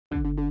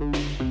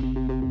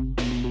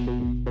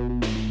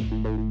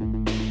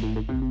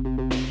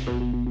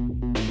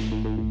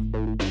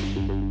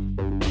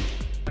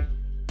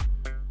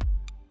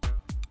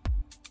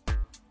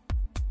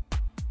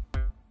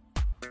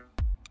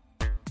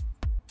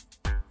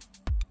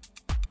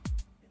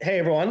Hey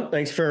everyone,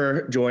 thanks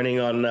for joining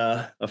on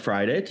a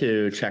Friday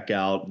to check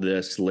out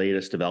this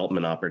latest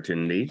development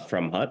opportunity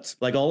from HUTS.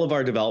 Like all of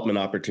our development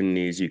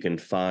opportunities, you can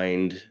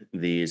find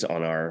these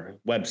on our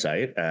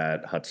website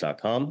at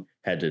huts.com.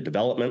 Head to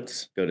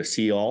developments, go to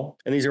see all,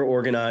 and these are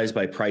organized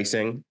by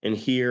pricing. And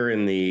here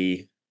in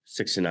the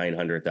 $600,000 to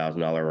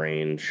 $900,000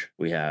 range,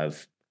 we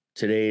have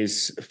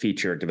today's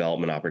featured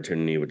development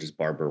opportunity, which is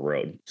Barber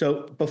Road.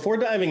 So before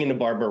diving into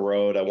Barber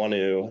Road, I want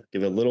to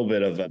give a little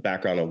bit of a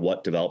background on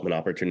what development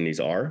opportunities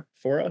are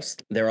for us.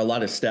 There are a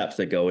lot of steps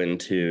that go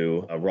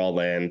into a raw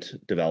land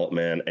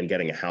development and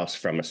getting a house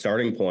from a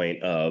starting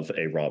point of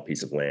a raw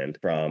piece of land,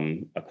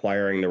 from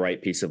acquiring the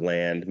right piece of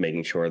land,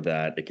 making sure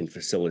that it can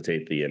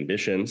facilitate the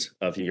ambitions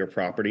of your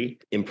property,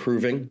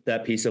 improving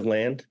that piece of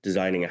land,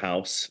 designing a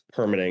house,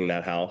 permitting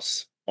that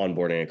house,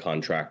 onboarding a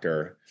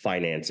contractor,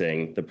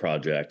 financing the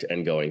project,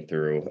 and going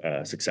through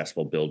a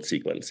successful build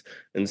sequence.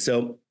 And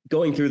so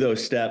going through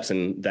those steps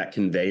and that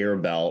conveyor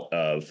belt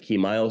of key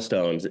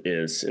milestones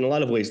is in a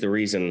lot of ways the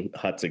reason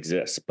HUTS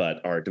exists.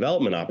 But our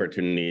development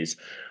opportunities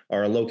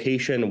are a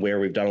location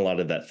where we've done a lot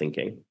of that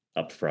thinking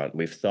up front.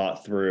 We've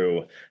thought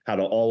through how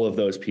do all of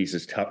those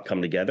pieces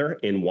come together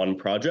in one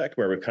project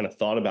where we've kind of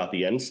thought about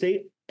the end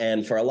state.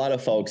 And for a lot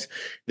of folks,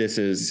 this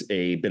is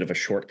a bit of a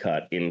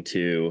shortcut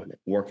into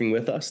working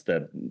with us,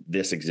 that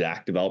this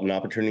exact development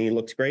opportunity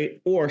looks great,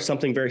 or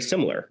something very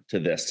similar to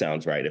this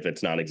sounds right. If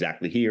it's not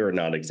exactly here, or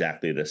not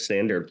exactly the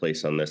standard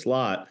place on this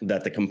lot,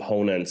 that the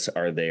components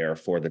are there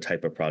for the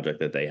type of project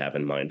that they have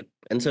in mind.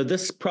 And so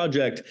this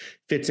project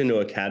fits into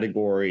a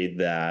category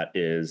that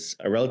is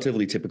a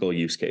relatively typical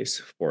use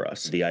case for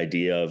us. The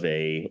idea of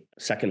a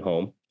second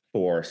home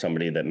for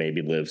somebody that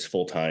maybe lives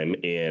full-time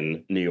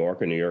in New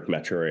York or New York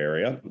metro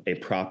area, a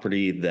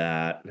property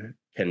that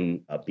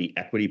can be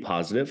equity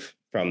positive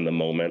from the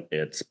moment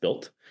it's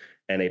built,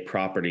 and a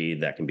property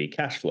that can be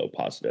cash flow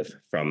positive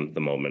from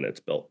the moment it's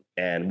built.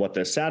 And what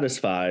this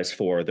satisfies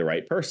for the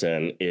right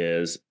person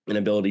is an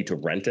ability to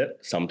rent it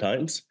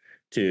sometimes,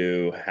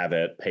 to have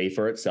it pay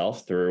for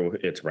itself through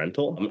its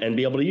rental, and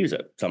be able to use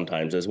it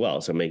sometimes as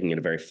well. So making it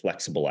a very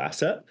flexible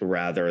asset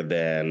rather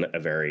than a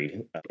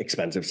very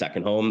expensive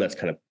second home that's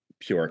kind of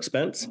pure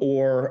expense,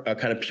 or a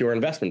kind of pure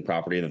investment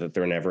property that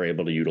they're never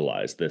able to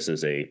utilize. This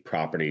is a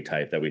property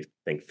type that we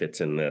think fits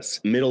in this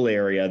middle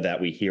area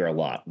that we hear a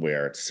lot,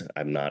 where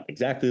I'm not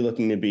exactly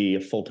looking to be a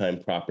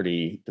full-time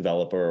property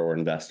developer or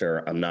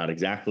investor. I'm not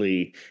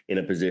exactly in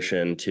a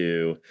position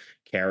to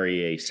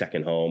carry a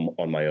second home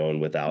on my own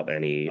without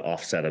any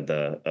offset of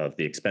the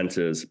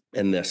expenses.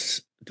 And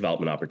this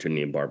development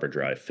opportunity in Barber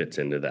Drive fits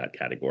into that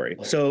category.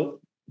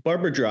 So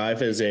Barber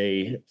Drive is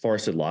a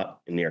forested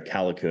lot near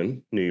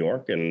Callicoon, New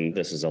York, and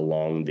this is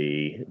along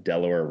the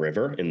Delaware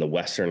River in the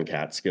western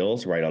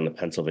Catskills, right on the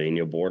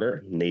Pennsylvania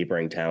border.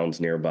 Neighboring towns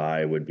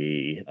nearby would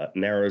be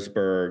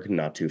Narrowsburg,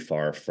 not too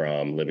far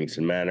from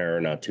Livingston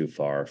Manor, not too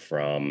far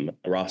from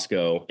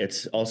Roscoe.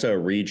 It's also a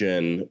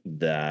region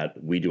that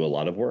we do a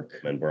lot of work,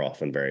 and we're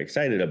often very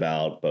excited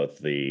about both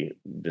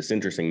this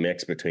interesting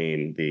mix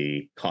between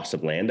the cost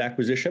of land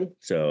acquisition,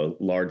 so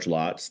large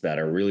lots that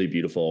are really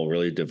beautiful,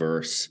 really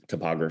diverse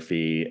topography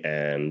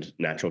and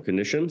natural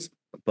conditions,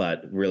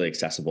 but really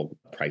accessible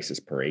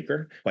prices per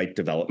acre, quite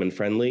development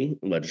friendly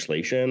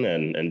legislation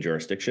and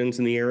jurisdictions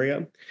in the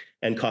area,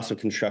 and cost of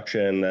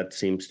construction that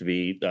seems to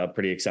be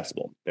pretty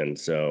accessible. And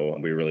so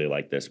we really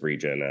like this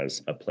region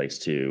as a place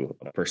to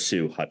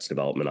pursue HUTS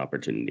development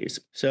opportunities.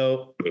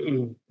 So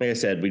like I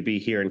said, we'd be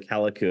here in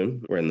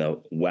Callicoon. We're in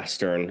the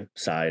western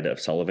side of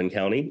Sullivan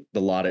County.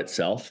 The lot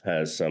itself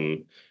has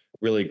some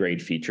really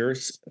great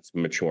features. It's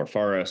mature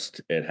forest.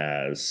 It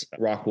has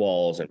rock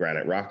walls and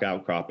granite rock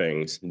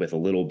outcroppings. With a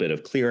little bit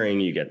of clearing,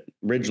 you get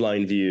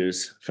ridgeline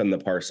views from the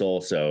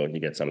parcel. So you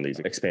get some of these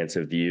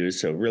expansive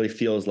views. So it really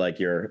feels like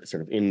you're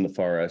sort of in the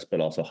forest,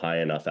 but also high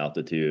enough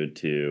altitude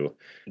to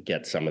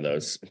get some of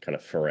those kind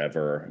of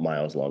forever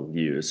miles long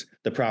views.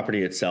 The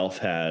property itself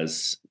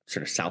has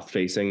sort of south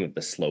facing,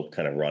 the slope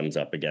kind of runs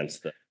up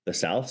against the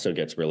south, so it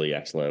gets really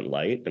excellent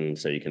light. And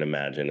so you can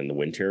imagine in the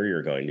winter,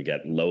 you're going to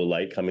get low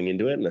light coming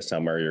into it. In the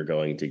summer, you're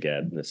going to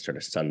get this sort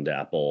of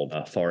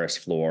sun-dappled forest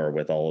floor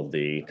with all of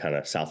the kind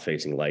of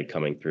south-facing light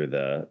coming through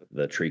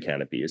the tree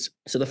canopies.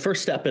 So the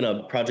first step in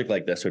a project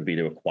like this would be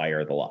to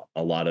acquire the lot.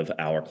 A lot of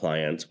our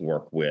clients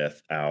work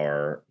with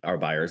our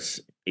buyers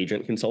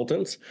agent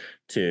consultants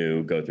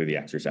to go through the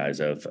exercise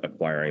of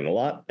acquiring the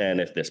lot.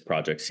 And if this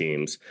project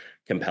seems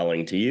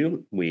compelling to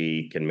you,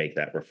 we can make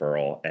that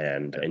referral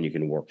and you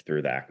can work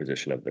through the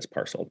acquisition of this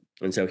parcel.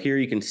 And so here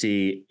you can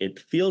see it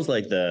feels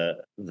like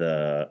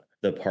the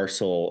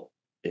parcel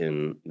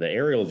in the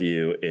aerial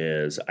view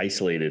is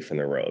isolated from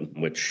the road,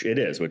 which it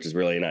is, which is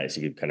really nice.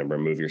 You can kind of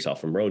remove yourself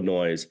from road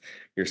noise,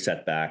 your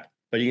setback.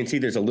 But you can see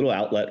there's a little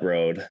outlet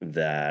road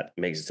that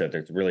makes it so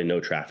there's really no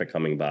traffic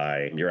coming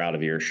by. You're out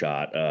of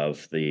earshot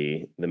of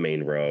the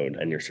main road,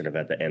 and you're sort of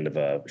at the end of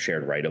a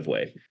shared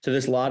right-of-way. So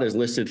this lot is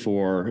listed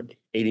for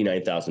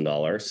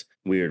 $89,000.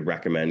 We would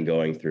recommend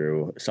going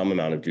through some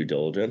amount of due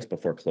diligence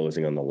before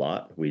closing on the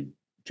lot. We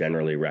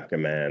generally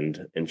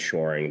recommend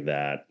ensuring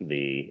that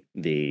the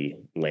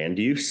land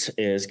use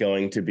is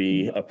going to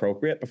be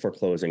appropriate before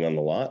closing on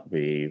the lot.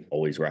 We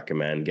always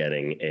recommend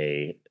getting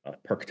a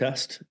perk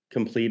test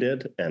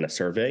completed and a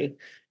survey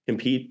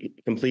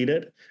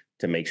completed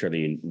to make sure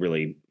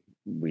that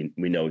we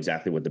know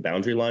exactly what the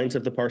boundary lines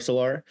of the parcel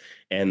are,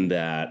 and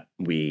that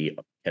we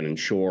can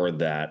ensure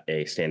that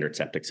a standard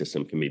septic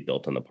system can be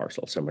built on the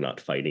parcel. So we're not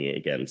fighting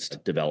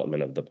against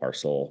development of the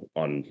parcel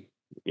on,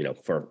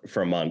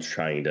 for months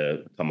trying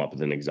to come up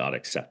with an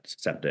exotic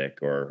septic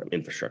or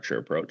infrastructure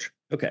approach.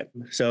 Okay,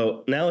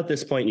 so now at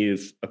this point,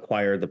 you've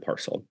acquired the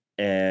parcel.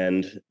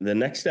 And the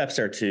next steps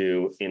are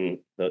in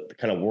the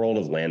kind of world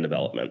of land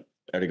development,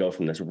 are to go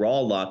from this raw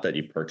lot that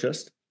you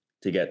purchased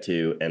to get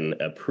to an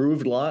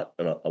approved lot,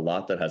 a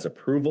lot that has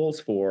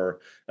approvals for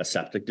a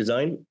septic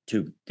design,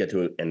 to get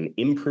to an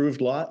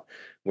improved lot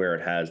where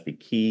it has the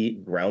key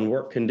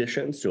groundwork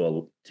conditions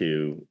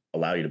to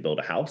allow you to build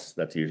a house.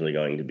 That's usually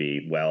going to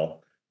be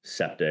well,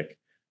 septic,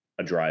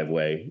 a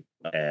driveway,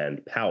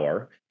 and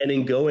power. And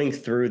in going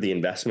through the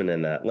investment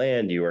in that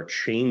land, you are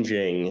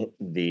changing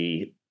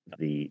the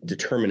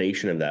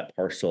determination of that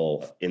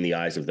parcel in the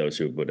eyes of those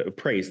who would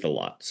appraise the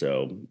lot,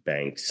 so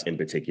banks in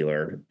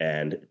particular,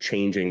 and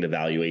changing the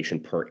valuation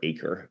per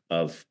acre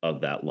of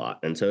that lot.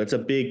 And so it's a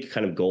big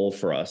kind of goal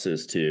for us,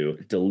 is to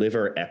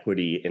deliver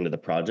equity into the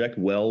project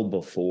well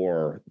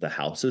before the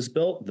house is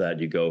built,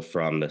 that you go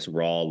from this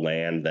raw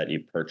land that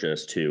you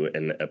purchase to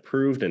an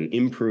approved and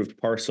improved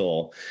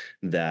parcel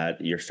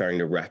that you're starting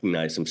to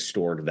recognize some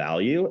stored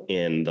value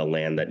in the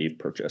land that you've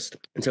purchased.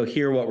 And so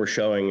here what we're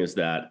showing is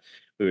that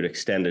we would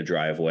extend a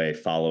driveway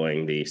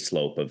following the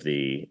slope of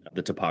the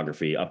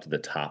topography up to the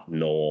top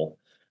knoll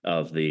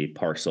of the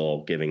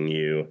parcel, giving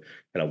you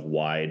kind of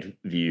wide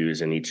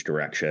views in each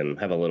direction,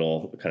 have a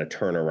little kind of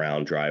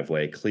turnaround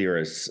driveway, clear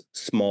as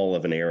small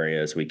of an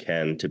area as we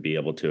can to be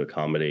able to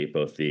accommodate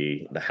both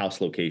the house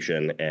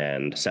location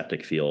and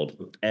septic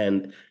field,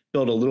 and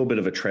build a little bit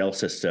of a trail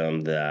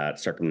system that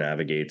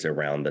circumnavigates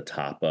around the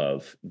top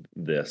of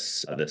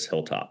this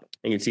hilltop.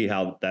 And you can see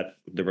how that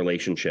the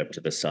relationship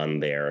to the sun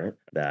there,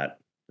 that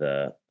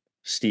the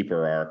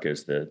steeper arc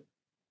is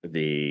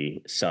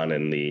the sun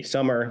in the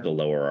summer, the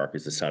lower arc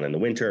is the sun in the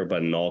winter.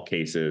 But in all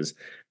cases,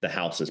 the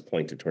house is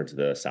pointed towards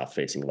the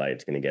south-facing light.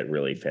 It's going to get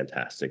really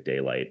fantastic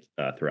daylight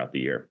throughout the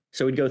year.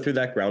 So we'd go through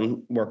that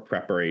groundwork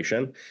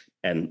preparation,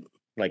 and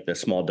like the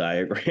small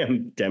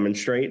diagram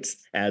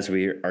demonstrates, as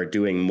we are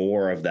doing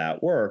more of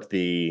that work,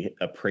 the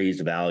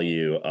appraised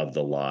value of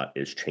the lot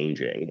is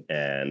changing,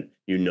 and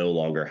you no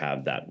longer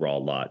have that raw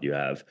lot. You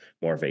have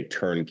more of a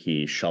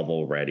turnkey,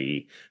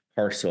 shovel-ready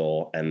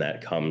parcel, and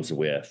that comes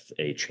with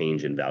a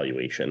change in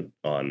valuation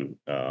on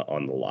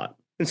the lot.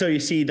 And so you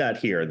see that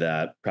here,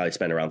 that probably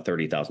spend around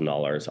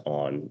 $30,000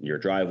 on your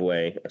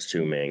driveway,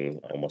 assuming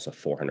almost a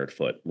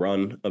 400-foot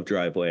run of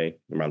driveway,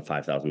 around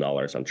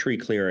 $5,000 on tree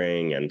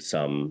clearing and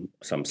some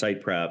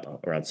site prep,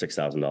 around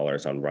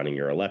 $6,000 on running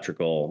your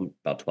electrical,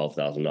 about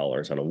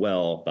 $12,000 on a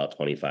well, about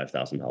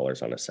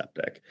 $25,000 on a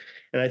septic.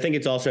 And I think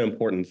it's also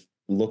important,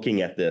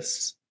 looking at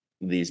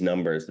these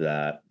numbers,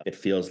 that it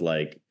feels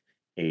like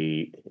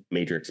a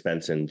major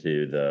expense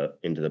into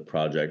the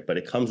project, but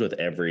it comes with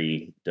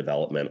every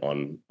development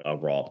on a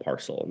raw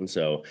parcel. And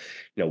so,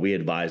 we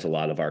advise a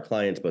lot of our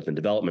clients, both in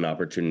development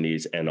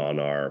opportunities and on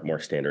our more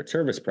standard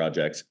service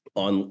projects,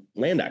 on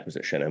land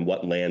acquisition and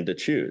what land to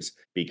choose,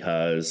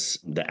 because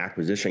the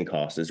acquisition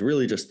cost is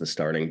really just the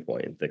starting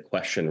point. The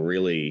question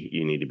really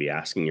you need to be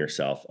asking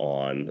yourself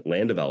on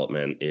land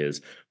development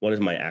is, what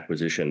is my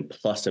acquisition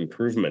plus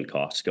improvement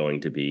costs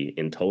going to be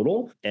in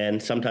total?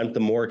 And sometimes the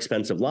more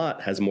expensive lot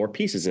has more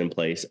pieces in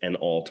place, and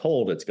all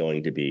told, it's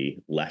going to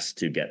be less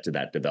to get to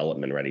that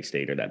development ready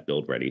state or that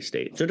build ready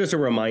state. So just a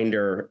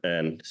reminder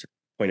and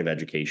point of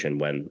education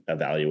when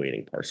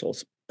evaluating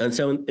parcels. And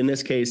so in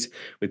this case,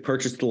 we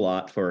purchased the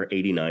lot for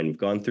 $89,000. We've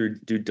gone through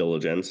due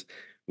diligence.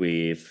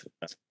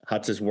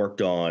 HUTS has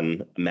worked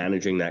on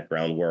managing that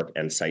groundwork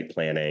and site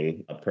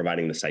planning,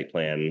 providing the site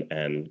plan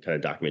and kind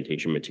of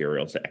documentation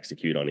materials to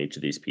execute on each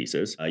of these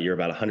pieces. You're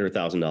about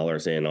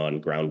 $100,000 in on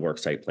groundwork,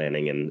 site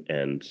planning,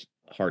 and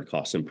hard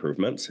cost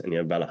improvements, and you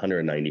have about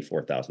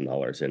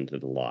 $194,000 into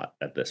the lot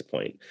at this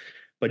point.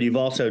 But you've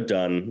also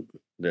done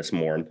this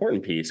more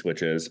important piece,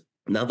 which is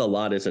now the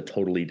lot is a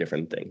totally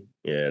different thing.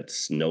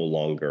 It's no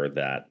longer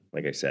that,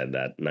 like I said,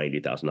 that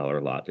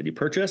 $90,000 lot that you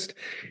purchased.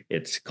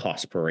 Its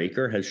cost per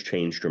acre has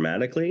changed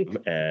dramatically,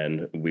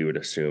 and we would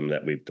assume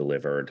that we've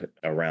delivered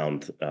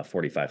around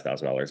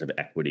 $45,000 of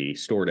equity,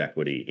 stored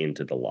equity,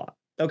 into the lot.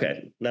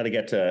 Okay, now to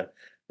get to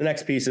the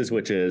next pieces,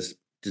 which is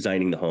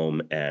designing the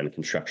home and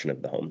construction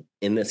of the home.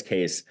 In this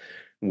case,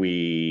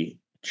 we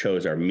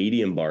chose our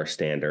medium bar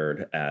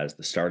standard as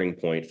the starting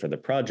point for the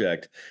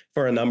project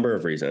for a number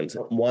of reasons.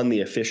 One,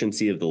 the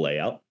efficiency of the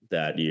layout.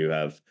 that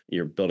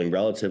you're building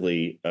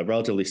a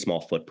relatively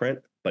small footprint,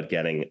 but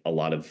getting a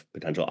lot of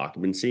potential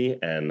occupancy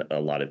and a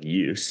lot of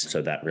use.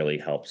 So that really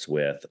helps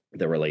with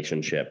the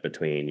relationship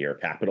between your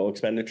capital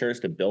expenditures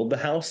to build the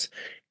house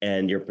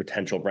and your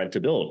potential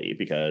rentability,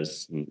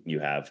 because you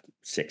have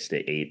 6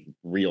 to 8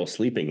 real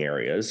sleeping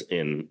areas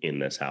in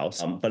this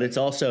house. But it's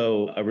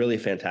also a really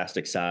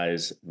fantastic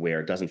size where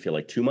it doesn't feel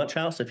like too much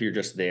house if you're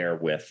just there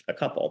with a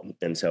couple.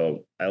 And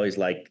so I always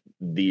like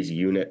these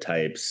unit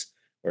types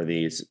or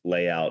these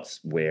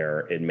layouts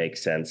where it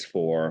makes sense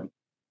for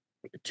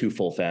 2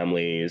 full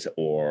families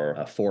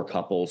or 4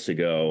 couples to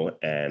go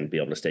and be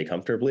able to stay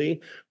comfortably,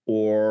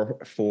 or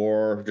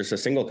for just a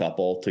single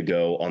couple to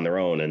go on their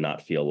own and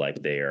not feel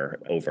like they're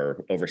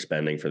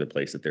overspending for the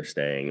place that they're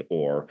staying,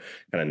 or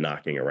kind of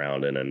knocking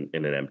around in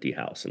an empty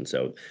house. And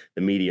so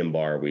the medium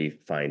bar we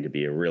find to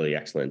be a really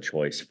excellent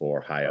choice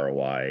for high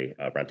ROI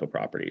rental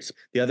properties.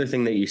 The other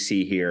thing that you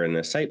see here in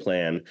the site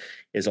plan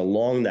is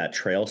along that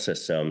trail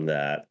system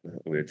that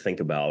we would think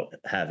about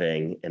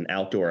having an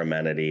outdoor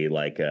amenity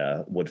like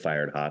a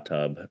wood-fired hot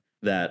tub,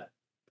 that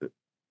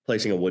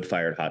placing a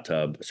wood-fired hot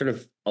tub sort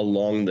of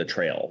along the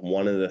trail.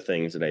 One of the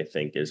things that I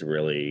think is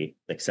really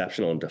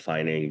exceptional in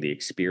defining the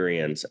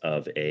experience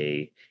of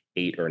a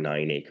 8 or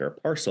 9 acre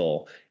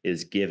parcel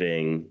is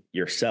giving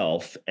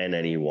yourself and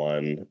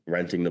anyone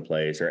renting the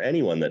place or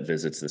anyone that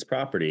visits this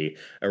property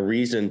a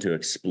reason to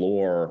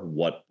explore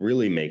what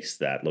really makes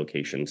that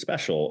location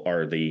special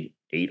are the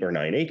 8 or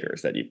 9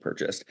 acres that you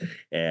purchased.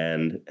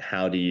 And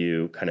how do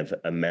you kind of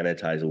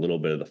amenitize a little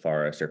bit of the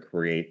forest or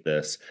create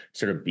this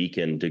sort of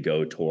beacon to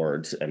go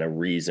towards and a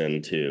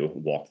reason to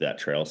walk that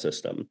trail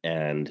system?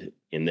 And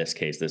in this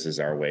case, this is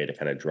our way to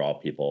kind of draw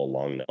people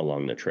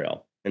along the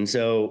trail. And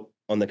so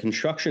on the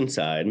construction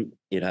side,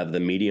 you'd have the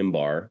medium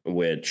bar,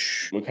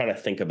 which we kind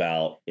of think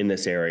about in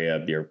this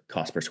area, your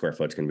cost per square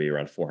foot is going to be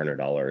around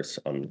 $400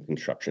 on the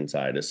construction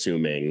side,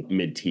 assuming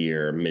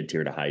mid-tier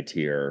to high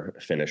tier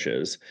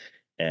finishes.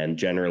 And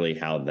generally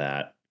how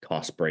that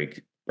cost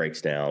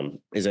breaks down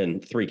is in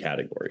 3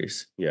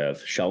 categories. You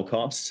have shell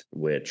costs,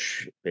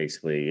 which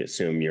basically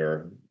assume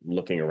you're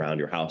looking around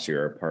your house,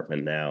 your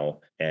apartment now,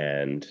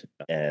 and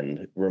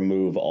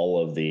remove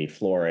all of the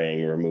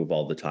flooring, remove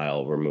all the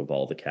tile, remove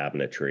all the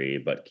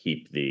cabinetry, but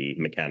keep the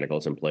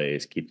mechanicals in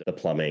place, keep the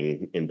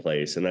plumbing in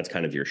place. And that's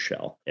kind of your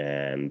shell.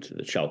 And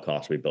the shell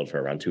cost we build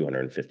for around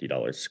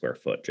 $250 a square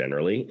foot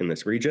generally in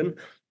this region.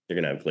 You're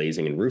going to have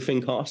glazing and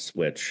roofing costs,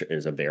 which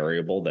is a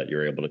variable that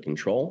you're able to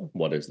control.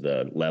 What is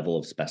the level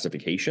of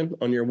specification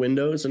on your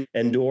windows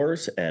and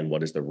doors? And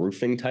what is the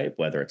roofing type,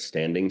 whether it's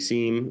standing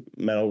seam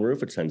metal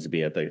roof, which tends to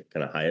be at the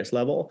kind of highest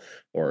level,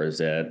 or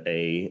is it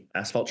a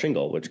asphalt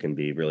shingle, which can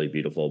be really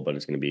beautiful, but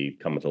it's going to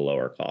come with a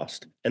lower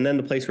cost. And then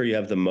the place where you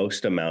have the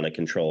most amount of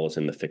control is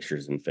in the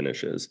fixtures and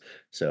finishes.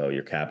 So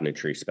your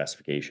cabinetry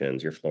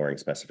specifications, your flooring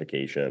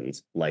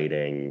specifications,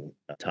 lighting,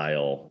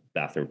 tile,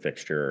 bathroom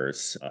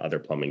fixtures, other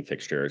plumbing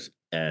fixtures.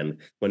 And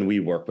when we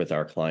work with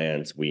our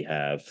clients, we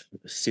have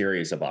a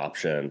series of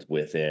options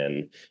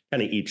within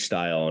kind of each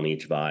style and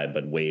each vibe,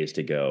 but ways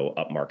to go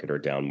up market or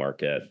down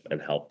market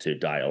and help to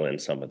dial in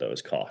some of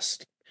those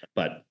costs.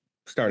 But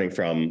starting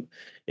from,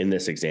 in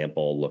this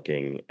example,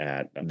 looking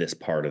at this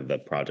part of the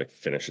project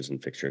finishes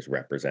and fixtures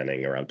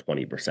representing around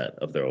 20%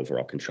 of their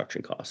overall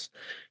construction costs.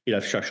 You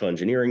have structural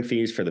engineering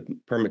fees for the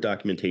permit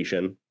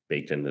documentation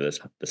baked into this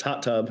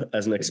hot tub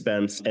as an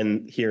expense.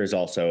 And here is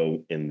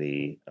also in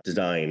the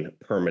design,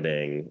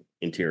 permitting,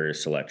 interior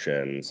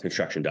selections,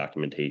 construction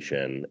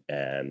documentation,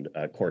 and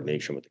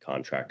coordination with the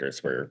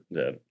contractors, where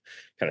the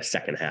kind of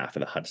second half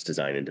of the HUTS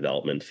design and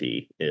development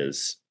fee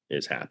is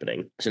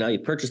happening. So now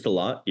you've purchased the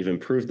lot, you've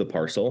improved the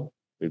parcel,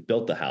 we've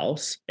built the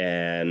house,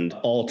 and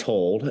all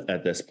told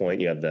at this point,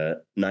 you have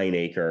the 9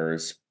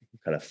 acres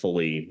kind of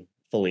fully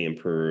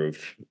improved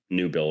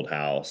new build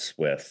house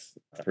with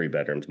 3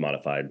 bedrooms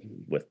modified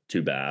with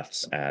 2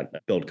 baths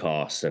at build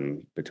costs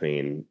and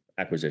between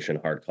acquisition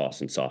hard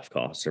costs and soft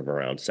costs of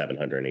around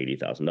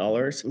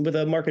 $780,000 with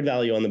a market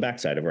value on the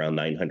backside of around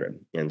 $900,000.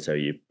 And so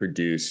you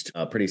produced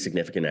a pretty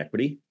significant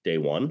equity day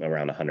one,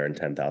 around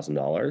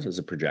 $110,000 as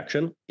a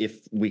projection.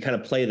 If we kind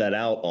of play that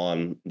out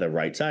on the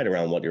right side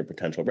around what your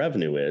potential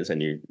revenue is,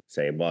 and you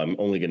say, well, I'm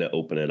only going to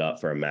open it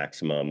up for a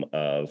maximum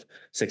of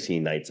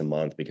 16 nights a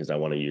month because I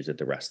want to use it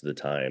the rest of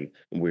the time,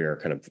 we're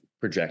kind of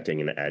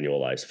projecting an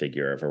annualized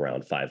figure of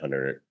around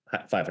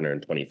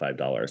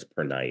 $525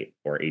 per night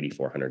or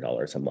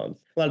 $8,400 a month.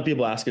 A lot of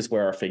people ask us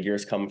where our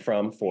figures come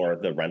from for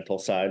the rental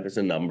side. There's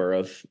a number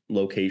of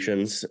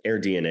locations.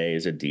 AirDNA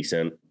is a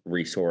decent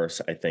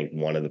resource. I think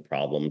one of the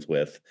problems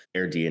with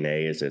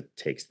AirDNA is it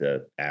takes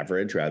the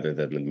average rather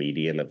than the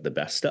median of the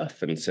best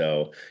stuff. And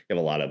so you have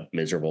a lot of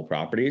miserable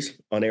properties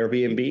on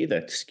Airbnb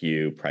that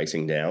skew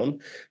pricing down.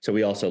 So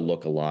we also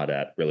look a lot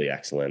at really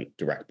excellent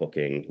direct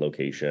booking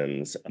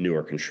locations,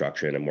 newer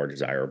construction, and more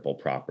desirable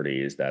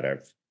properties that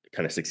have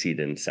kind of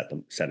succeeded in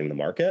setting the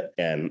market.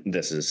 And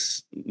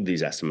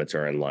these estimates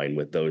are in line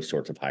with those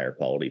sorts of higher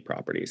quality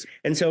properties.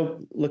 And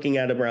so looking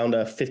at around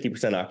a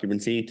 50%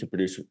 occupancy to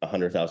produce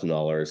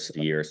 $100,000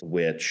 a year,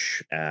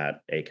 which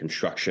at a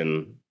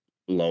construction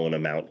loan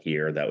amount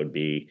here that would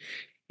be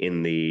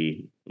in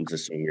the, let's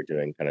assume you're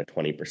doing kind of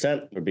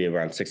 20%, would be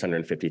around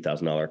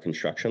 $650,000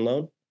 construction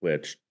loan,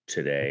 which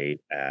today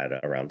at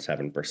around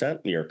 7%,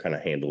 you're kind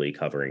of handily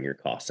covering your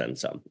costs and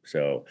some.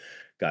 So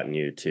gotten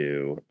you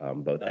to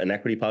both an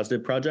equity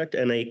positive project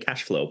and a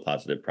cash flow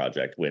positive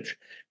project, which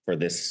for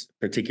this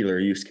particular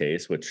use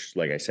case, which,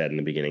 like I said in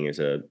the beginning, is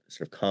a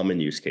sort of common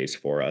use case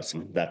for us,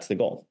 that's the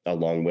goal,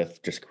 along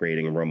with just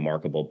creating a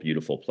remarkable,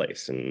 beautiful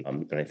place. And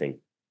I think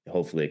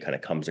hopefully it kind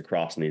of comes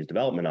across in these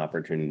development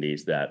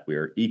opportunities that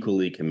we're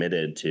equally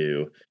committed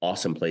to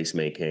awesome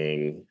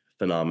placemaking,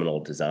 phenomenal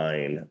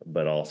design,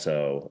 but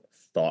also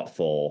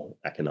thoughtful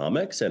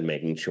economics and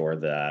making sure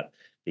that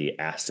the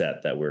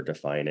asset that we're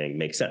defining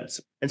makes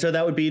sense. And so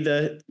that would be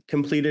the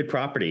completed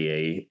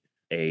property,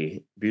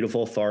 a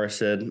beautiful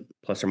forested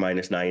plus or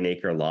minus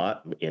 9-acre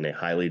lot in a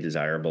highly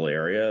desirable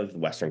area of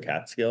Western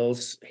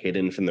Catskills,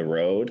 hidden from the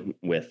road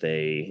with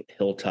a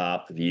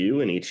hilltop view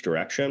in each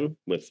direction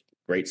with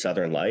great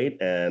southern light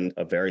and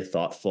a very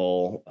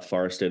thoughtful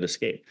forested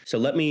escape. So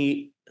let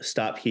me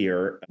stop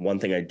here. One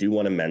thing I do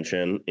want to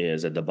mention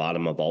is at the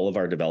bottom of all of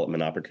our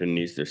development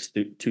opportunities, there's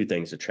two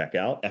things to check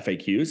out: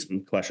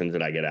 FAQs, questions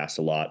that I get asked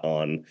a lot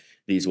on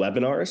these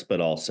webinars, but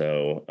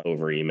also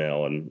over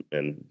email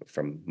and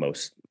from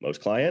most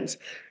clients.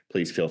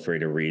 Please feel free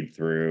to read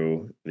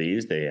through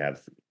these. They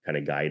have kind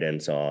of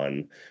guidance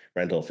on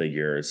rental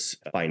figures,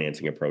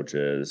 financing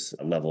approaches,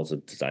 levels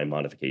of design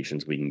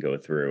modifications we can go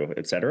through,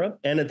 et cetera.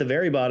 And at the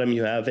very bottom,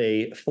 you have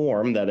a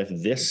form that if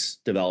this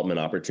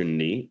development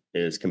opportunity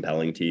is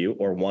compelling to you,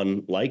 or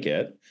one like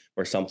it,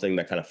 or something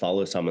that kind of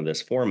follows some of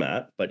this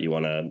format, but you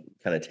want to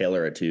kind of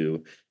tailor it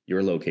to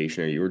your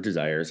location or your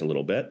desires a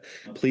little bit,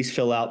 please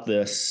fill out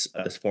this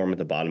form at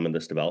the bottom of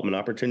this development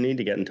opportunity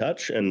to get in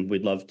touch. And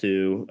we'd love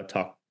to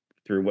talk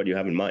through what you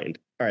have in mind.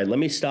 All right, let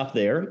me stop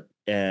there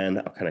and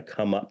I'll kind of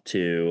come up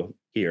to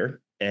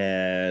here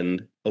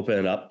and open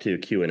it up to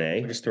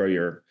Q&A. Just throw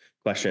your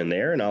question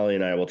there and Ollie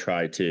and I will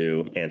try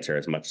to answer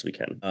as much as we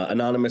can.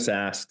 Anonymous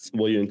asks,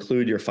 will you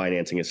include your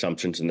financing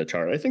assumptions in the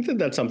chart? I think that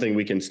that's something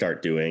we can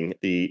start doing.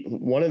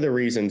 One of the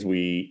reasons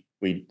we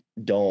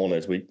don't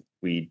is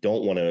we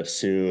don't want to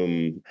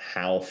assume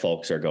how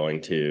folks are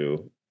going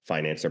to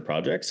finance their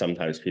projects.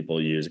 Sometimes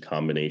people use a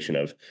combination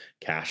of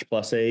cash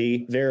plus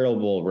a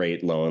variable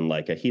rate loan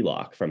like a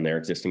HELOC from their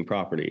existing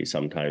property.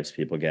 Sometimes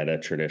people get a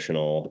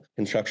traditional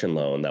construction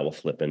loan that will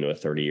flip into a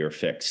 30-year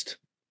fixed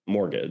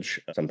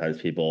mortgage.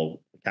 Sometimes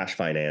people cash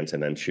finance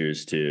and then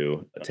choose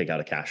to take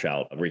out a cash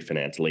out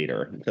refinance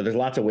later. So there's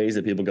lots of ways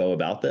that people go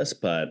about this,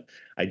 but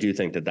I do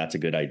think that that's a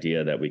good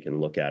idea that we can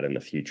look at in the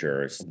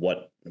future. Is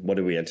what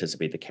do we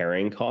anticipate the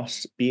carrying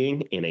costs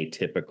being in a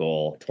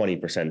typical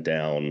 20%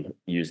 down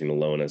using the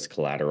loan as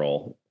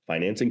collateral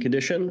financing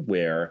condition,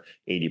 where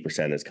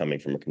 80% is coming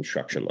from a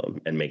construction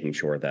loan, and making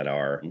sure that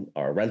our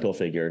rental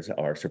figures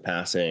are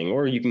surpassing,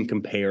 or you can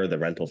compare the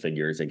rental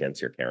figures against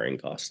your carrying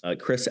costs.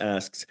 Chris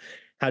asks,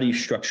 how do you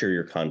structure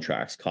your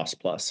contracts, cost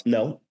plus?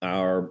 No,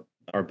 our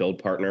build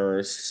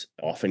partners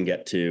often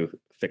get to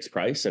fixed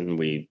price, and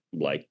we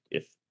like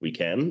if we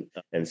can.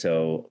 And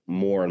so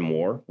more and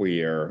more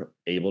we are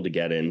able to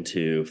get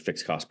into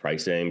fixed cost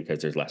pricing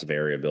because there's less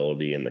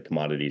variability in the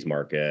commodities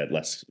market,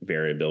 less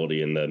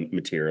variability in the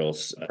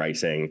materials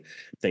pricing.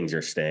 Things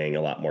are staying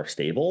a lot more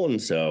stable.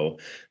 And so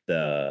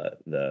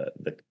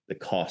the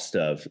cost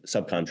of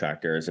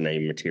subcontractors and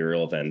any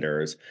material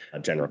vendors,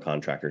 general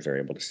contractors are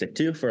able to stick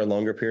to for a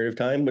longer period of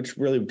time, which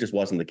really just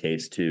wasn't the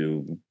case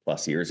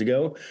 2+ years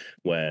ago,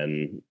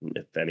 when,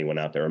 if anyone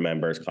out there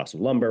remembers, cost of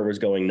lumber was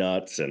going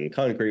nuts and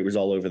concrete was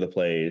all over the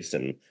place,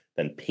 and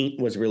then paint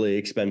was really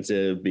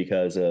expensive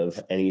because of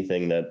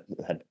anything that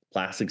had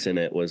plastics in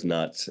it was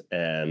nuts.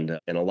 And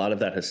a lot of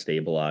that has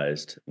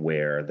stabilized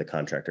where the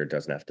contractor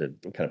doesn't have to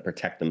kind of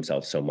protect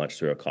themselves so much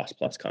through a cost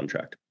plus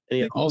contract.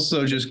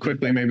 Also, just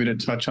quickly, maybe to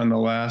touch on the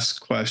last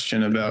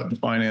question about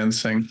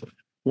financing,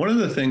 one of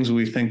the things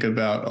we think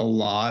about a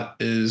lot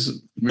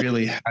is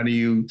really how do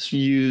you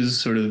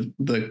use sort of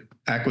the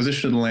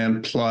acquisition of the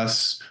land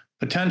plus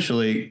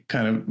potentially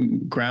kind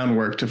of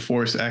groundwork to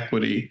force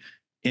equity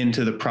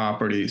into the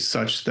property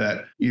such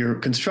that your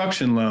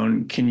construction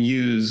loan can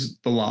use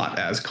the lot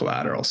as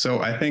collateral. So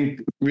I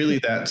think really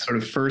that sort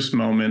of first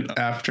moment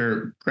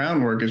after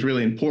groundwork is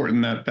really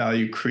important. That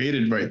value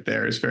created right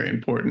there is very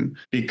important,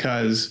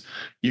 because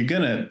you're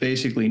going to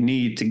basically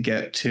need to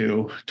get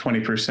to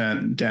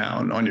 20%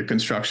 down on your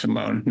construction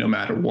loan no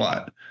matter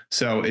what.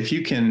 So if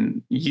you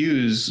can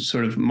use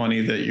sort of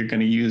money that you're going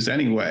to use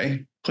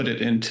anyway, put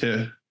it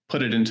into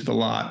the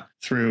lot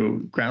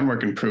through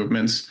groundwork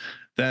improvements,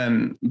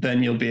 then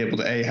you'll be able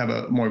to have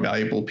a more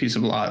valuable piece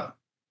of lot,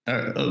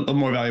 a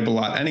more valuable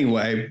lot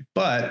anyway.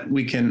 But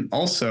we can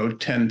also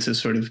tend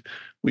to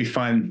we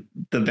find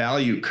the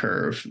value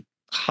curve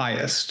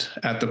highest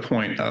at the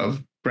point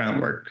of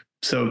groundwork.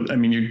 So, I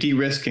mean, you're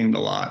de-risking the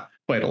lot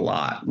quite a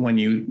lot when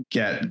you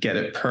get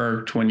it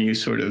perked, when you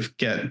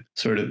get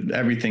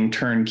everything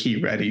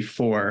turnkey ready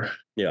for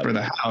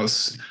the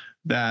house.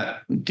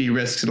 That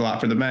de-risks it a lot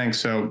for the bank.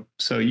 So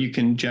you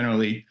can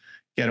generally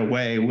get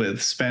away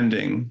with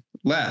spending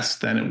less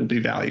than it will be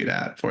valued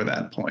at for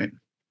that point.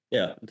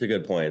 Yeah, it's a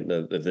good point.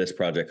 If this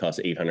project costs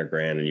 800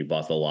 grand and you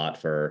bought the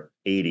lot for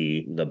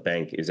 80, the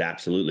bank is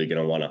absolutely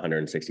going to want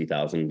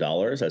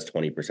 $160,000 as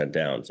 20%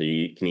 down. So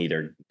you can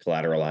either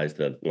collateralize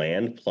the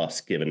land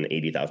plus give an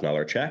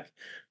 $80,000 check,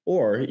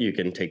 or you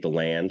can take the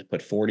land,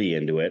 put 40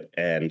 into it,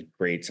 and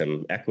create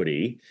some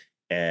equity,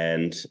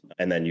 and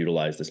then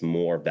utilize this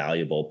more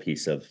valuable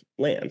piece of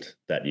land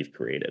that you've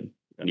created.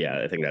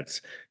 Yeah, I think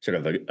that's sort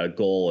of a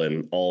goal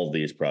in all of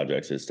these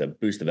projects, is to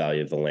boost the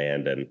value of the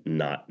land and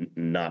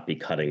not be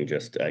cutting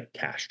just a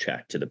cash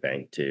check to the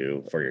bank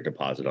for your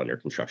deposit on your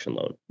construction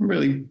loan.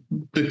 Really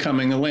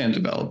becoming a land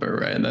developer,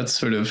 right? And that's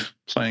sort of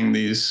playing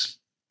these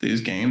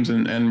games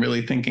and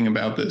really thinking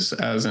about this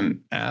as an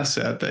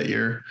asset that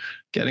you're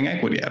getting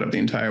equity out of the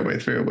entire way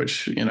through,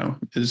 which,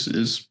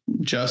 is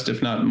just,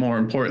 if not more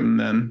important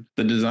than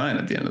the design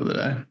at the end of the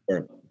day.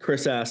 Sure.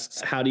 Chris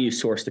asks, how do you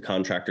source the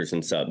contractors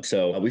and subs?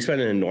 So we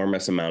spend an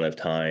enormous amount of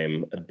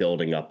time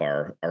building up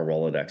our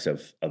Rolodex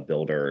of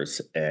builders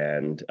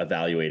and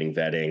evaluating,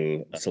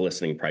 vetting,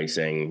 soliciting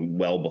pricing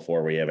well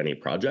before we have any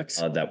projects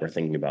that we're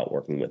thinking about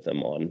working with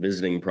them on,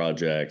 visiting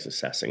projects,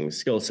 assessing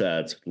skill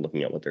sets,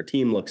 looking at what their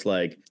team looks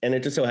like. And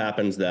it just so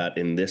happens that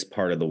in this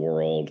part of the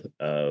world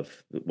of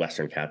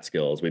Western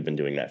Catskills, we've been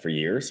doing that for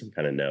years. We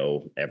kind of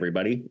know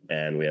everybody,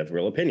 and we have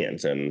real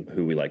opinions on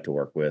who we like to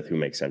work with, who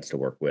makes sense to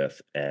work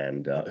with,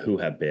 and who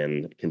have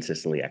been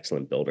consistently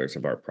excellent builders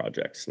of our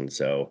projects. And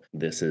so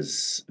this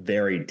is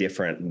very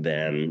different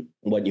than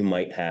what you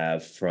might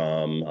have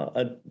from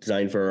a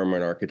design firm or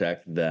an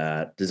architect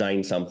that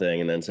designs something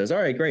and then says, all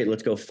right, great,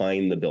 let's go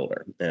find the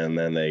builder. And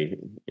then they,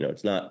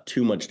 it's not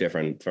too much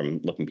different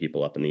from looking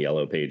people up in the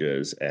yellow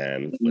pages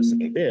and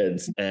listening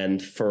bids.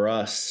 And for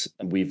us,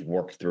 we've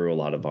worked through a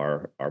lot of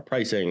our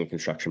pricing,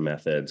 construction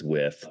methods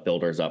with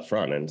builders up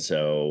front. And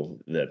so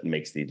that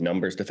makes the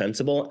numbers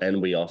defensible.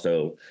 And we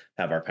also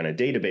have our kind of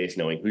database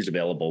knowing who's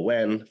available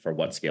when, for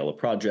what scale of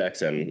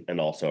projects, and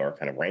also our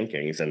kind of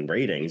rankings and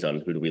ratings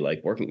on who do we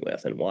like working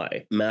with and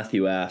why.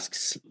 Matthew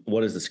asks,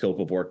 what is the scope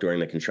of work during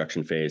the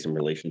construction phase in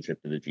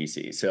relationship to the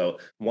GC? So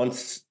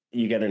once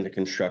you get into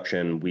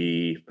construction,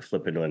 we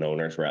flip into an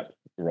owner's rep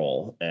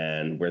role,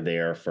 and we're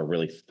there for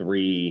really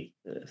three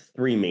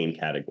main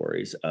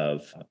categories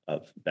of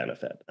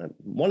benefit.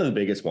 One of the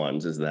biggest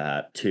ones is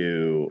that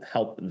to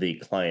help the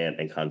client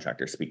and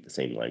contractor speak the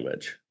same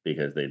language,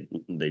 because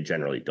they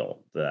generally don't.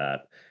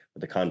 That what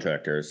the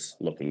contractor's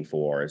looking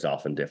for is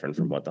often different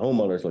from what the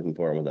homeowner's looking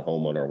for, and what the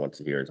homeowner wants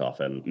to hear is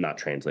often not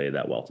translated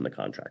that well from the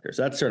contractor.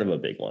 So that's sort of a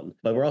big one.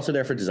 But we're also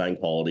there for design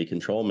quality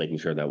control, making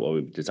sure that what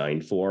we've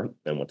designed for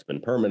and what's been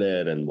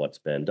permitted and what's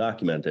been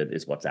documented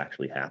is what's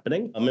actually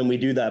happening. And we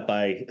do that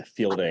by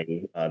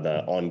fielding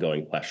the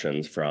ongoing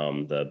questions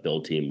from the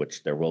build team,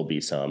 which there will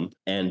be some,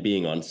 and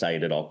being on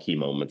site at all key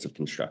moments of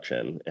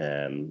construction.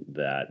 And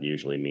that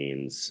usually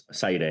means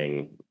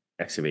siting,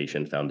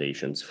 excavation,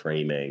 foundations,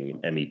 framing,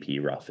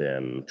 MEP,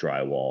 rough-in,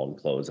 drywall, and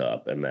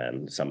close-up, and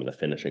then some of the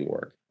finishing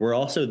work. We're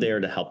also there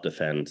to help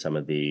defend some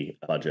of the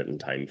budget and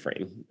time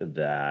frame,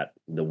 that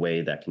the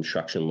way that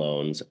construction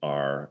loans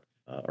are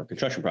or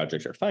construction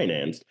projects are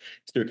financed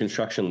is through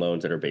construction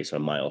loans that are based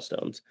on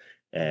milestones.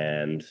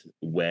 And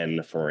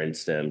when, for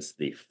instance,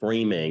 the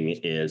framing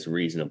is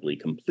reasonably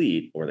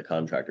complete, or the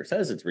contractor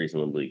says it's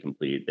reasonably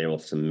complete, they will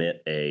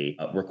submit a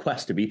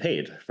request to be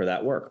paid for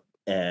that work.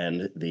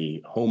 And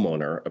the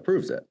homeowner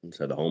approves it. And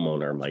so the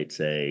homeowner might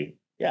say,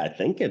 yeah, I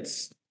think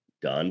it's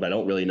done, but I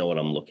don't really know what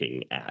I'm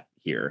looking at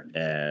here.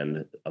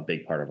 And a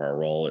big part of our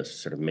role is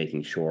sort of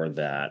making sure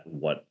that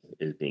what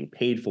is being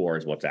paid for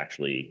is what's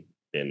actually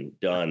been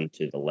done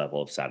to the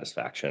level of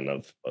satisfaction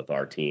of both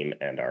our team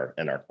and our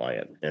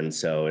client. And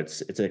so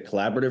it's a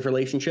collaborative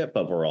relationship,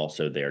 but we're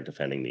also there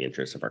defending the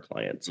interests of our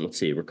clients. Let's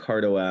see,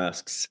 Ricardo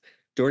asks,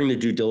 during the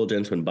due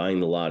diligence when buying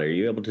the lot, are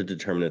you able to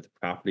determine if the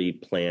property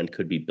plan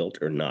could be built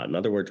or not? In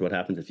other words, what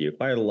happens if you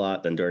acquire the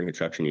lot, then during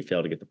construction you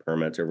fail to get the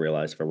permits or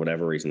realize for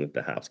whatever reason that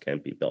the house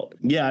can't be built?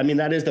 Yeah,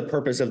 that is the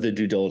purpose of the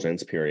due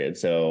diligence period.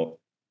 So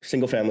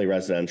single family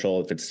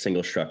residential, if it's a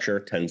single structure,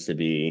 tends to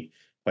be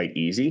quite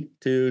easy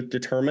to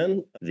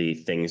determine. The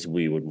things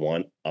we would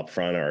want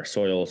upfront are a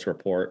soils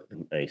report,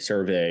 a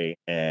survey,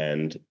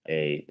 and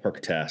a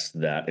perk test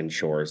that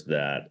ensures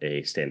that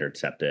a standard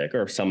septic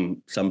or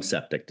some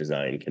septic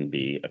design can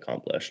be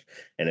accomplished.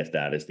 And if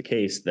that is the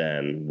case,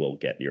 then we'll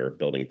get your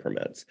building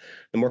permits.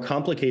 The more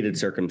complicated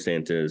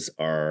circumstances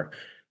are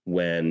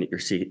when you're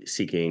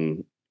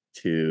seeking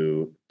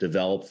to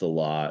develop the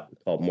lot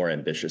more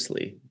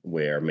ambitiously,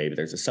 where maybe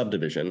there's a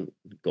subdivision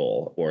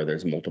goal or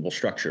there's multiple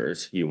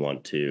structures you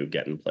want to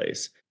get in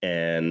place,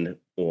 and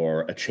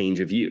or a change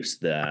of use,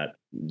 that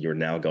you're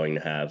now going to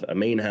have a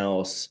main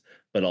house,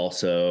 but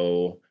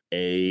also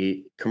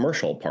a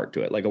commercial part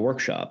to it, like a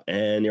workshop.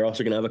 And you're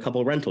also going to have a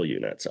couple of rental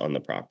units on the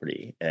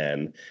property.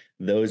 And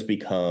those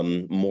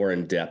become more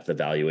in-depth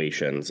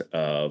evaluations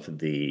of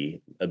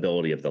the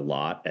ability of the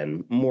lot,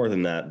 and more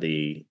than that,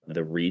 the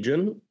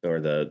region or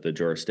the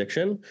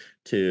jurisdiction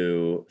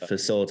to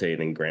facilitate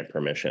and grant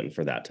permission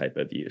for that type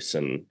of use.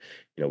 And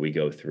we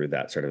go through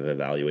that sort of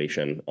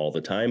evaluation all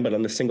the time. But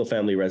on the single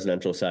family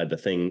residential side,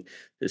 the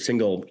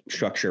single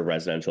structure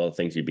residential, the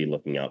things you'd be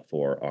looking out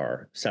for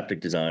are septic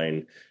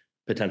design,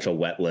 potential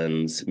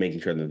wetlands, making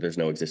sure that there's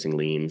no existing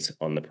liens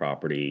on the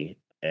property.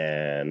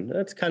 And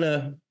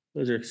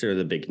those are sort of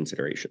the big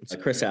considerations.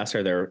 Chris asked,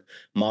 are there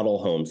model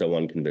homes that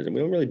one can visit? We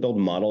don't really build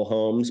model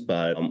homes,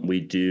 but we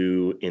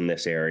do in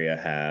this area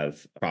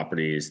have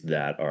properties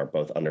that are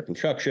both under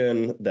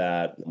construction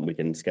that we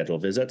can schedule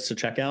visits to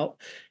check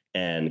out,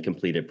 and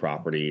completed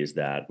properties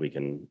that we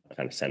can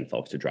kind of send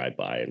folks to drive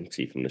by and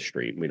see from the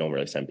street. We don't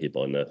really send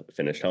people into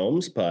finished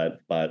homes,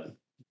 but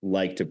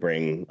like to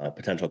bring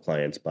potential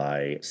clients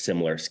by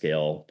similar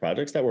scale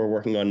projects that we're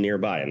working on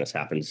nearby. And this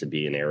happens to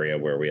be an area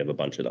where we have a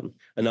bunch of them.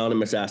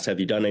 Anonymous asks, have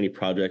you done any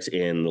projects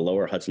in the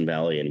lower Hudson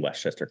Valley in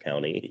Westchester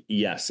County?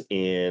 Yes,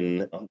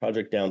 in a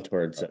project down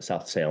towards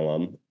South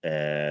Salem,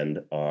 and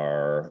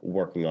are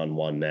working on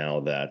one now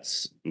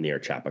that's near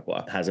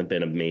Chappaqua. Hasn't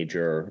been a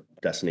major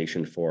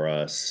destination for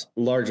us,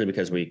 largely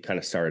because we kind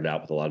of started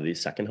out with a lot of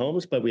these second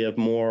homes, but we have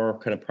more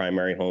kind of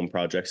primary home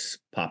projects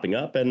popping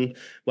up. And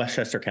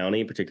Westchester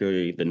County,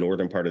 particularly the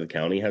northern part of the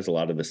county, has a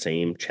lot of the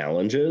same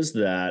challenges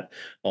that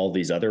all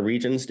these other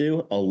regions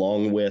do,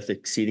 along with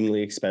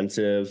exceedingly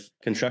expensive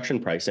construction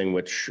pricing,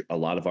 which a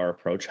lot of our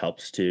approach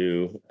helps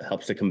to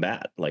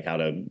combat, like how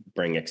to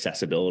bring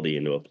accessibility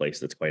into a place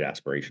that's quite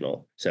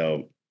aspirational.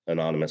 So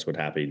Anonymous would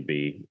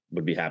be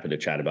happy to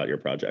chat about your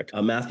project.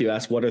 Matthew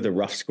asked, what are the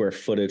rough square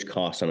footage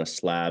costs on a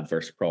slab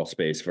versus crawl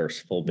space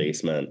versus full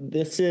basement?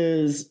 This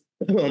is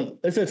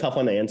a tough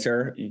one to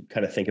answer. You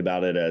kind of think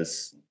about it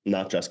as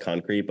not just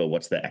concrete, but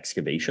what's the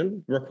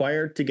excavation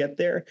required to get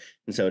there?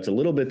 And so it's a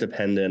little bit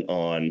dependent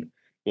on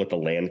what the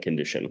land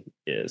condition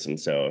is. And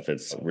so if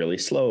it's really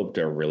sloped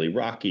or really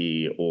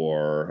rocky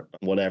or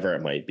whatever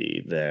it might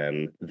be,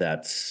 then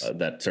that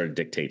sort of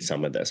dictates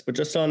some of this. But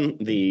just on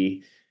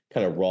the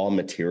kind of raw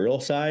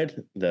material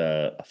side,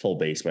 the full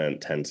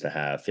basement tends to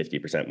have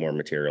 50% more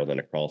material than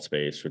a crawl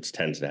space, which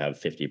tends to have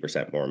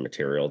 50% more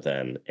material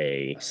than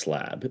a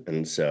slab.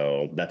 And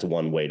so that's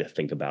one way to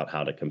think about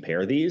how to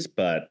compare these.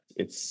 But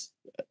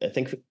I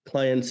think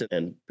clients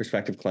and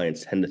prospective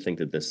clients tend to think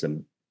that this is a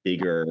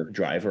bigger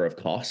driver of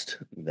cost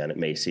than it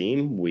may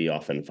seem. We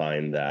often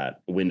find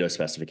that window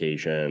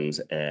specifications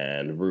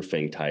and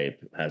roofing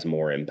type has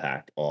more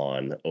impact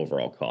on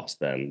overall cost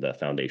than the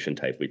foundation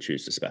type we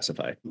choose to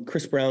specify.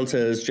 Chris Brown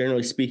says,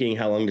 generally speaking,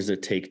 how long does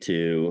it take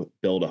to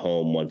build a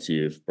home once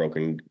you've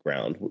broken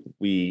ground?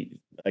 We,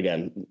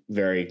 again,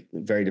 very,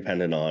 very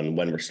dependent on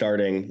when we're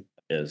starting.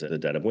 Is it the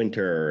dead of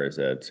winter, or is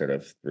it sort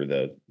of through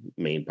the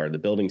main part of the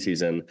building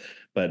season?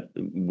 But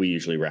we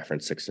usually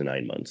reference 6 to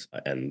 9 months,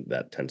 and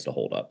that tends to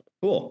hold up.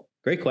 Cool.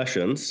 Great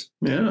questions.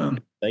 Yeah.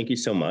 Thank you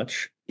so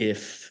much. I'll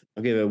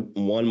give it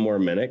one more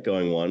minute,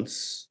 going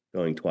once,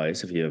 going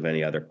twice, if you have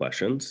any other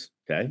questions.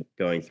 Okay.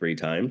 Going 3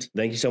 times.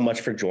 Thank you so much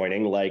for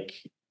joining. Like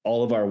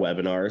all of our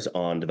webinars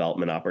on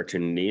development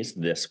opportunities,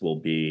 this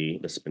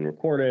has been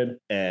recorded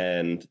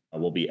and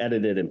will be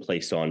edited and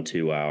placed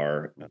onto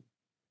our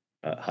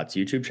HUTS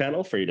YouTube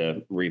channel for you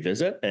to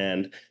revisit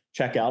and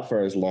check out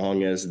for as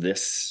long as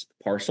this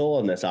parcel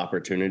and this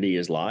opportunity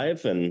is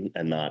live and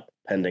not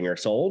pending or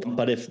sold.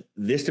 But if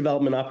this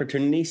development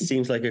opportunity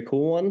seems like a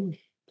cool one,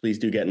 please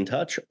do get in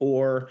touch,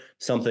 or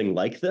something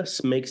like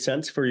this makes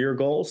sense for your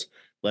goals.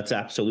 Let's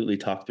absolutely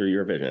talk through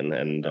your vision,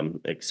 and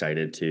I'm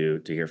excited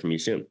to hear from you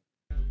soon.